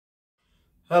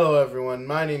Hello everyone,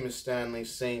 my name is Stanley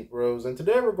St. Rose, and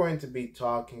today we're going to be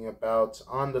talking about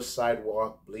On the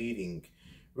Sidewalk Bleeding,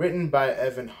 written by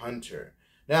Evan Hunter.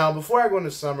 Now, before I go into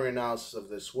summary analysis of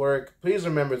this work, please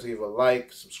remember to give a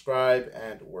like, subscribe,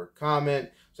 and/or comment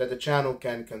so that the channel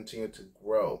can continue to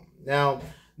grow. Now,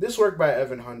 this work by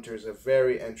Evan Hunter is a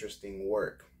very interesting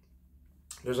work.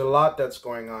 There's a lot that's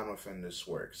going on within this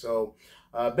work. So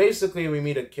basically, we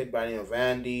meet a kid by the name of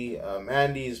Andy.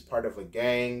 Andy is part of a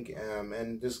gang,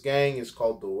 and this gang is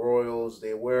called the Royals.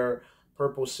 They wear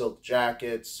purple silk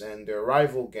jackets, and their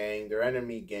rival gang, their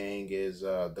enemy gang, is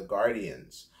the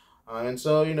Guardians. And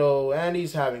so,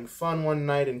 Andy's having fun one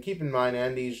night, and keep in mind,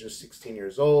 Andy's just 16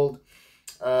 years old.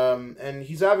 And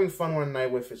he's having fun one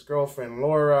night with his girlfriend,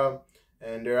 Laura,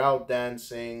 and they're out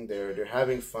dancing, they're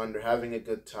having fun, they're having a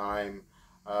good time.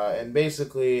 And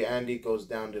basically, Andy goes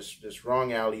down this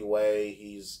wrong alleyway.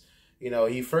 He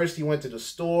went to the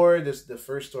store. The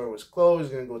first store was closed.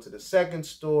 He's gonna go to the second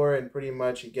store, and pretty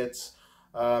much he gets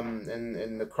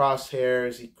in the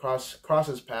crosshairs. He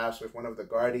crosses paths with one of the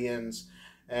Guardians,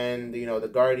 and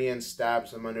the Guardian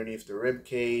stabs him underneath the rib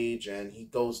cage, and he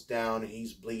goes down and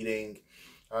he's bleeding.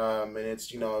 And it's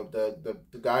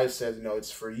the guy says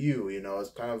it's for you.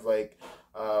 It's kind of like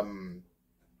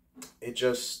it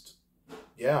just.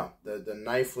 Yeah, the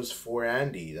knife was for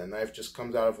Andy. The knife just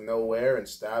comes out of nowhere and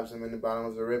stabs him in the bottom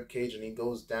of the rib cage, and he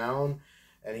goes down.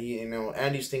 And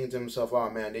Andy's thinking to himself, "Oh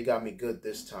man, they got me good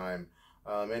this time."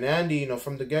 And Andy,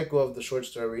 from the get-go of the short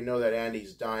story, we know that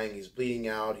Andy's dying. He's bleeding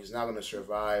out. He's not going to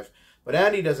survive. But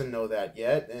Andy doesn't know that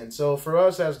yet. And so for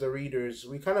us as the readers,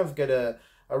 we kind of get a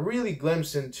really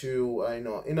glimpse into,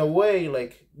 in a way,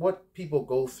 like what people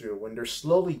go through when they're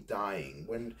slowly dying.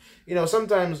 When,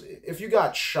 sometimes if you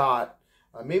got shot,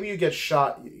 maybe you get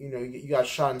shot, you got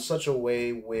shot in such a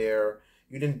way where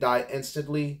you didn't die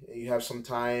instantly. You have some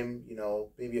time,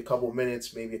 maybe a couple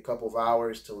minutes, maybe a couple of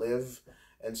hours to live.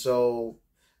 And so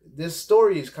this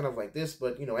story is kind of like this,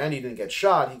 but, Andy didn't get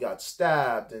shot. He got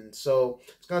stabbed. And so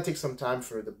it's going to take some time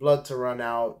for the blood to run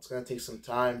out. It's going to take some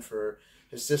time for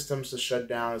his systems to shut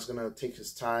down. It's going to take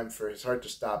his time for his heart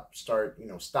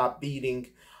to stop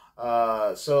beating.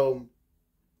 So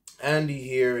Andy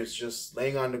here is just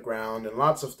laying on the ground, and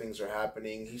lots of things are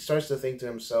happening. He starts to think to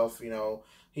himself,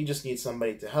 he just needs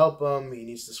somebody to help him. He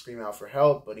needs to scream out for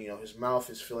help, but, his mouth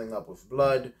is filling up with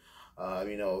blood.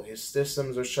 His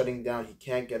systems are shutting down. He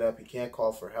can't get up. He can't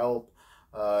call for help.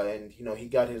 And, he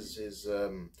got his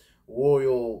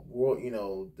royal,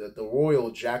 the royal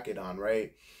jacket on,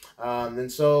 right?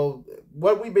 And so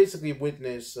what we basically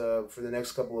witness for the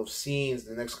next couple of scenes,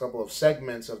 the next couple of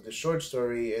segments of the short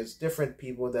story is different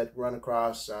people that run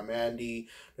across Andy.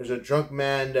 There's a drunk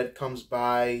man that comes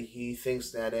by. He thinks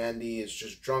that Andy is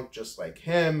just drunk just like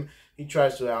him. He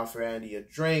tries to offer Andy a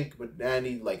drink, but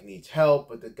Andy needs help,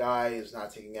 but the guy is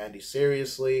not taking Andy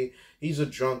seriously. He's a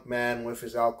drunk man with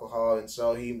his alcohol, and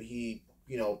so he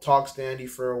talks to Andy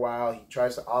for a while. He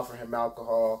tries to offer him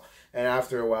alcohol, and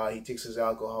after a while, he takes his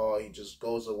alcohol. He just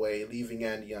goes away, leaving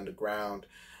Andy on the ground.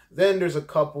 Then there's a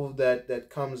couple that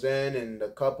comes in, and the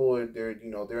couple they're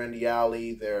in the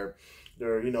alley. They're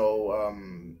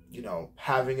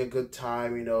having a good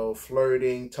time.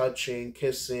 Flirting, touching,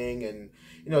 kissing, and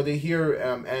they hear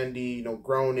Andy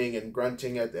groaning and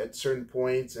grunting at certain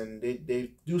points, and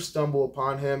they do stumble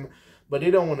upon him. But they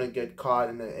don't want to get caught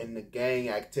in the gang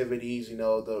activities.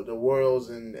 The Royals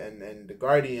and the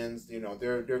Guardians,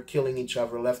 they're killing each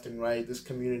other left and right. This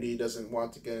community doesn't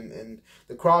want to get in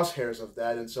the crosshairs of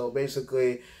that. And so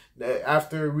basically,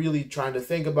 after really trying to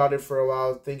think about it for a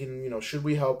while, thinking, should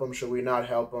we help them? Should we not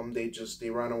help them? They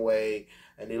run away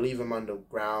and they leave him on the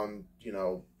ground. They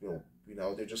don't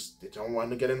want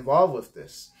to get involved with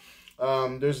this.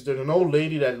 There's an old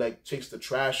lady that takes the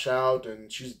trash out,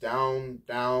 and she's down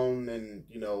and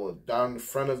down the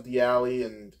front of the alley,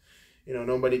 and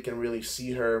nobody can really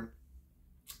see her.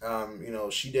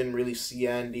 She didn't really see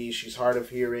Andy. She's hard of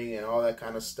hearing and all that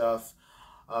kind of stuff.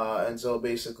 And so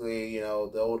basically,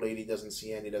 the old lady doesn't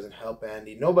see Andy, doesn't help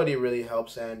Andy. Nobody really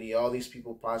helps Andy. All these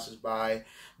people passes by.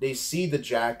 They see the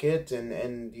jacket,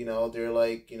 and they're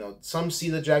like, some see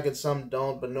the jacket, some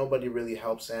don't, but nobody really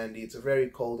helps Andy. It's a very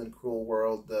cold and cruel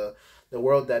world, the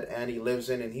world that Andy lives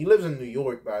in. And he lives in New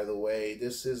York, by the way.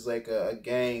 This is like a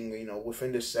gang,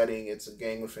 within this setting. It's a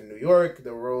gang within New York.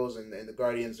 The Rose and the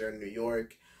Guardians are in New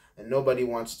York. And nobody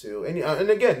wants to. And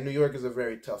again, New York is a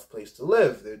very tough place to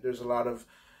live. There's a lot of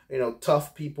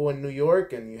tough people in New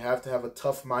York, and you have to have a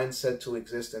tough mindset to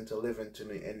exist and to live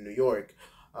in New York.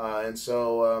 And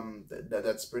so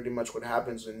that's pretty much what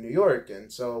happens in New York.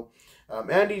 And so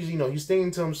Andy's, he's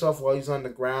thinking to himself while he's on the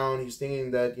ground, he's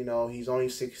thinking that, he's only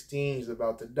 16, he's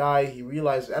about to die. He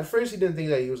realized, at first he didn't think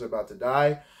that he was about to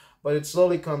die, but it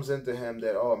slowly comes into him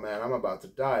that, oh man, I'm about to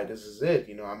die. This is it.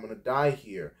 I'm going to die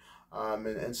here.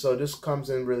 And so this comes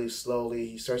in really slowly.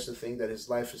 He starts to think that his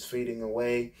life is fading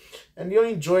away. And the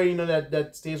only joy,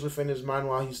 that stays within his mind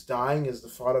while he's dying is the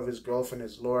thought of his girlfriend,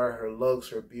 his Laura, her looks,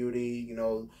 her beauty.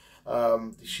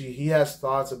 He has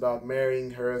thoughts about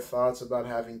marrying her, thoughts about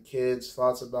having kids,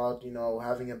 thoughts about,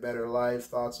 having a better life,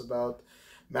 thoughts about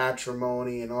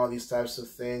matrimony and all these types of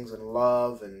things, and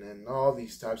love and all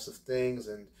these types of things,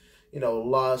 and,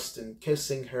 lust and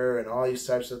kissing her and all these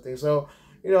types of things. So,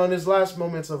 in his last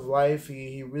moments of life,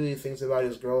 he really thinks about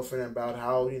his girlfriend, about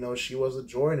how, she was a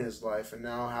joy in his life, and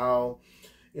now how,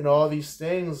 all these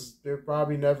things, they're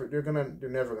never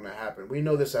gonna happen. We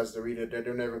know this as the reader, that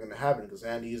they're never gonna happen because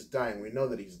Andy is dying. We know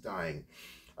that he's dying.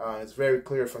 It's very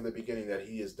clear from the beginning that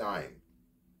he is dying.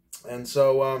 And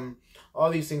so all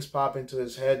these things pop into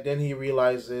his head. Then he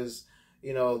realizes,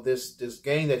 this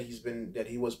gang that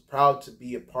he was proud to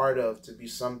be a part of, to be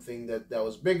something that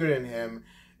was bigger than him.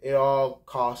 It all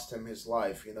cost him his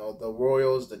life. The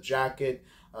Royals, the jacket,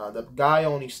 the guy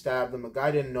only stabbed him. The guy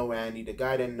didn't know Andy. The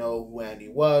guy didn't know who Andy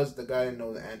was. The guy didn't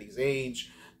know Andy's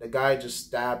age. The guy just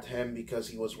stabbed him because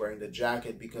he was wearing the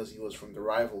jacket, because he was from the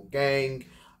rival gang.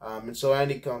 And so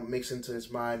Andy makes into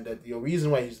his mind that the reason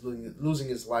why he's losing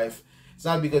his life, it's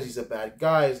not because he's a bad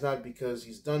guy. It's not because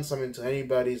he's done something to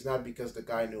anybody. It's not because the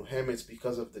guy knew him. It's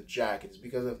because of the jacket. It's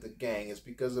because of the gang. It's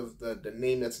because of the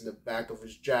name that's in the back of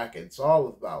his jacket. It's all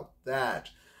about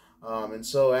that. And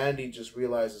so Andy just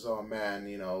realizes, oh man,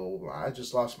 I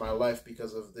just lost my life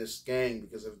because of this gang,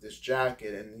 because of this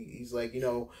jacket. And he's like,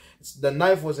 the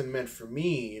knife wasn't meant for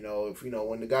me.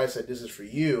 When the guy said, this is for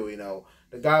you,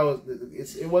 the guy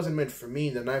it wasn't meant for me.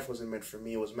 The knife wasn't meant for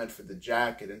me. It was meant for the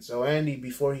jacket. And so Andy,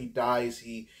 before he dies,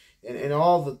 in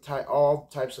all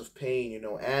types of pain,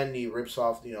 Andy rips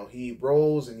off, he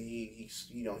rolls and he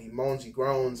moans, he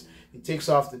groans, he takes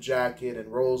off the jacket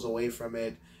and rolls away from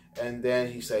it. And then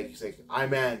he's like,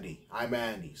 I'm Andy.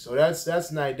 So that's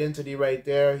an identity right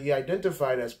there. He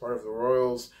identified as part of the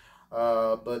Royals,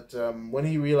 but when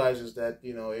he realizes that,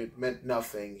 it meant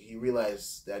nothing, he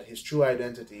realized that his true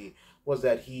identity was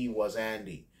that he was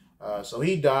Andy. So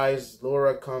he dies.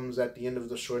 Laura comes at the end of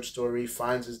the short story,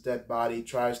 finds his dead body,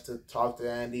 tries to talk to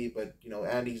Andy, but,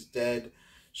 Andy's dead.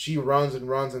 She runs and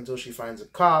runs until she finds a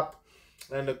cop,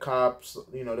 and the cop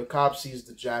sees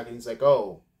the jacket, and he's like,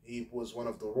 oh, he was one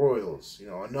of the Royals,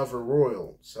 another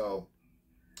Royal. So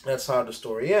that's how the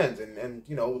story ends. And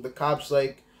the cop's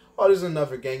like, oh, there's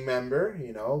another gang member.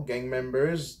 Gang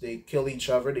members, they kill each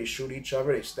other, they shoot each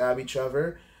other, they stab each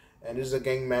other. And there's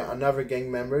another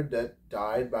gang member that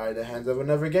died by the hands of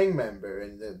another gang member.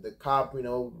 And the cop,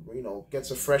 gets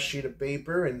a fresh sheet of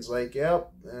paper and is like,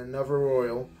 yep, another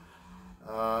Royal.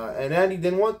 And Andy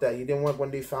didn't want that. He didn't want, when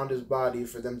they found his body,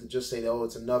 for them to just say, oh,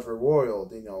 it's another Royal.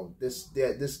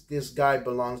 This guy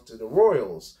belongs to the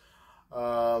Royals.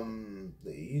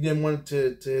 He didn't want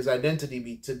to his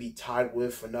identity to be tied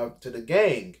with to the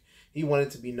gang. He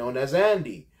wanted to be known as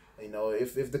Andy.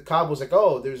 If the cop was like,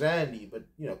 oh, there's Andy, but,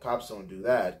 cops don't do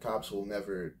that. Cops will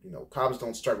never, cops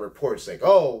don't start reports like,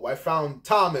 oh, I found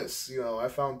Thomas, I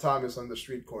found Thomas on the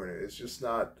street corner. It's just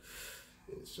not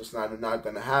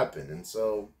going to happen. And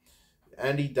so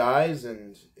Andy dies,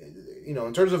 and,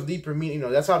 in terms of deeper meaning,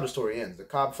 that's how the story ends. The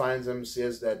cop finds him,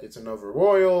 says that it's another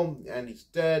Royal, Andy's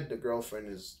dead, the girlfriend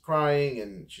is crying,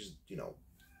 and she's,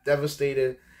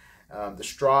 devastated,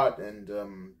 distraught, and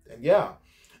yeah.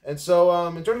 And so,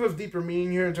 in terms of deeper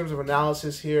meaning here, in terms of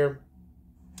analysis here,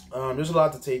 there's a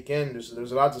lot to take in.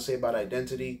 There's a lot to say about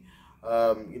identity.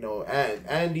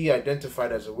 Andy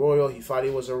identified as a Royal. He thought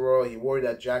he was a Royal. He wore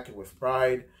that jacket with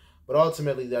pride, but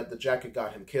ultimately the jacket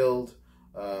got him killed.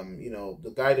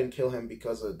 The guy didn't kill him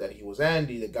because that he was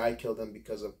Andy. The guy killed him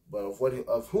because of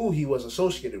who he was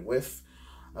associated with,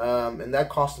 and that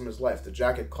cost him his life. The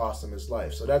jacket cost him his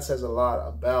life. So that says a lot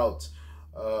about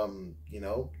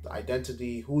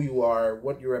identity, who you are,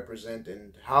 what you represent,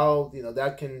 and how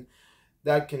that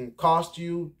can cost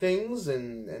you things,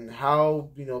 and how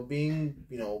being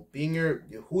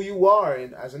who you are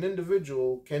and as an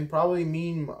individual can probably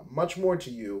mean much more to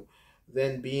you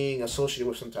than being associated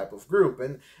with some type of group.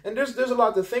 And there's a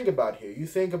lot to think about here. You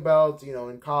think about,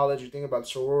 in college, you think about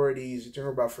sororities, you think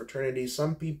about fraternities.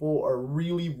 Some people are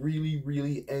really, really,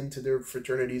 really into their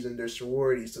fraternities and their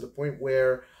sororities to the point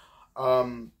where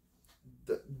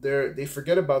they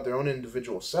forget about their own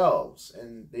individual selves,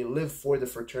 and they live for the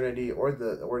fraternity or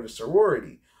the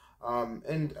sorority.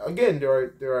 And again,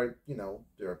 there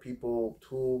are people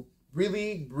who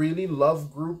really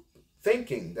love group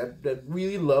thinking, that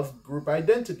really love group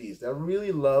identities, that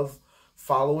really love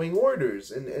following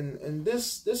orders. And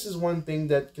this is one thing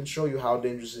that can show you how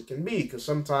dangerous it can be, because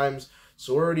sometimes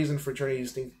sororities and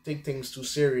fraternities take things too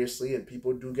seriously, and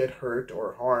people do get hurt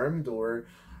or harmed, or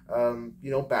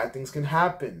bad things can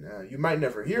happen. You might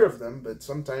never hear of them, but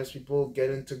sometimes people get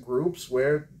into groups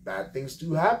where bad things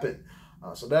do happen.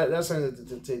 So that's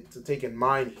something to take in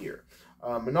mind here.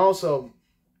 And also,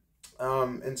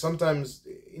 and sometimes,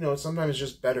 sometimes it's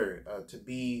just better to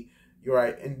be your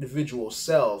individual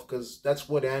self, because that's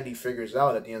what Andy figures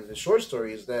out at the end of the short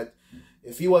story, is that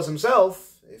if he was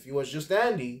himself, if he was just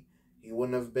Andy, he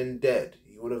wouldn't have been dead.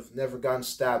 He would have never gotten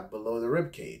stabbed below the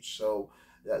rib cage. So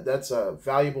that's a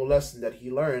valuable lesson that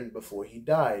he learned before he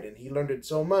died, and he learned it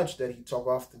so much that he took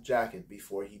off the jacket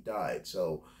before he died.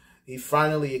 So he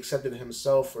finally accepted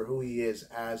himself for who he is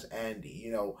as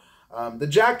Andy. The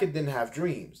jacket didn't have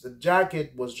dreams. The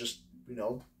jacket was just,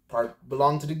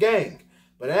 belonged to the gang.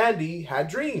 But Andy had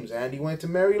dreams. Andy wanted to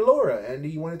marry Laura.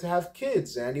 Andy wanted to have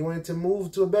kids. Andy wanted to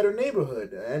move to a better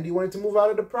neighborhood. Andy wanted to move out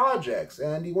of the projects.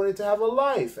 Andy wanted to have a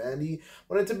life. Andy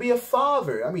wanted to be a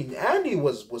father. I mean, Andy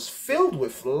was filled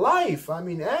with life. I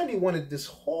mean, Andy wanted this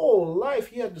whole life.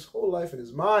 He had this whole life in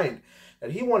his mind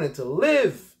that he wanted to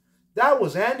live. That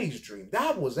was Andy's dream.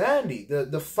 That was Andy,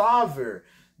 the father,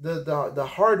 the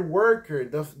hard worker,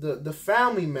 the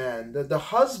family man, the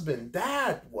husband.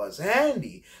 That was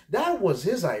Andy. That was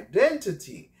his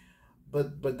identity.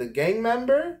 But the gang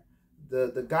member,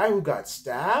 the guy who got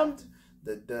stabbed,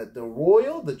 the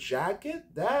royal, the jacket,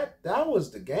 that was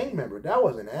the gang member. That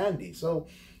wasn't Andy. So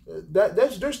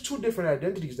there's two different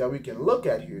identities that we can look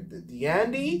at here: the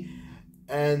Andy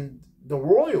and the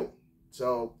royal.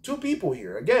 So two people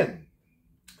here. Again,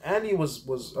 Andy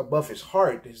was above his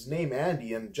heart. His name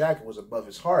Andy, and the jacket was above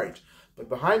his heart. But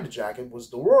behind the jacket was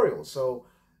the royal. So,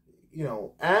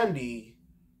 Andy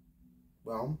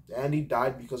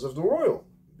died because of the royal,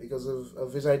 because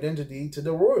of his identity to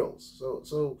the royals.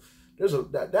 So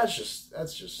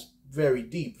that's just very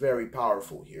deep, very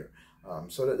powerful here.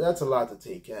 So that's a lot to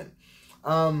take in.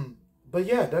 But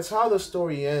yeah, that's how the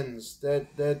story ends.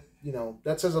 That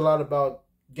says a lot about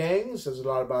gangs, says a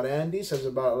lot about Andy, says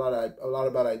about a lot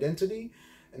about identity,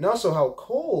 and also how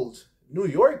cold New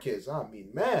York is. I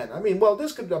mean, well,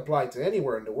 this could apply to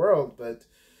anywhere in the world, but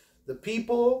the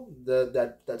people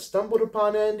that stumbled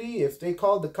upon Andy, if they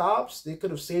called the cops, they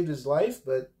could have saved his life,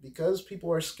 but because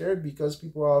people are scared, because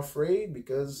people are afraid,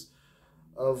 because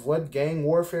of what gang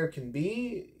warfare can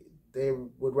be, they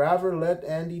would rather let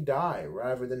Andy die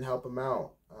rather than help him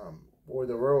out, or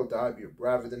the royal die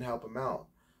rather than help him out.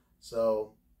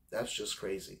 So that's just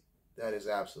crazy. That is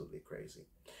absolutely crazy.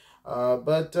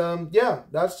 Yeah,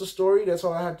 that's the story. That's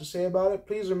all I have to say about it.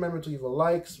 Please remember to leave a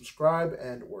like, subscribe,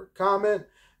 and or comment.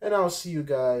 And I'll see you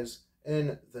guys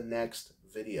in the next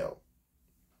video.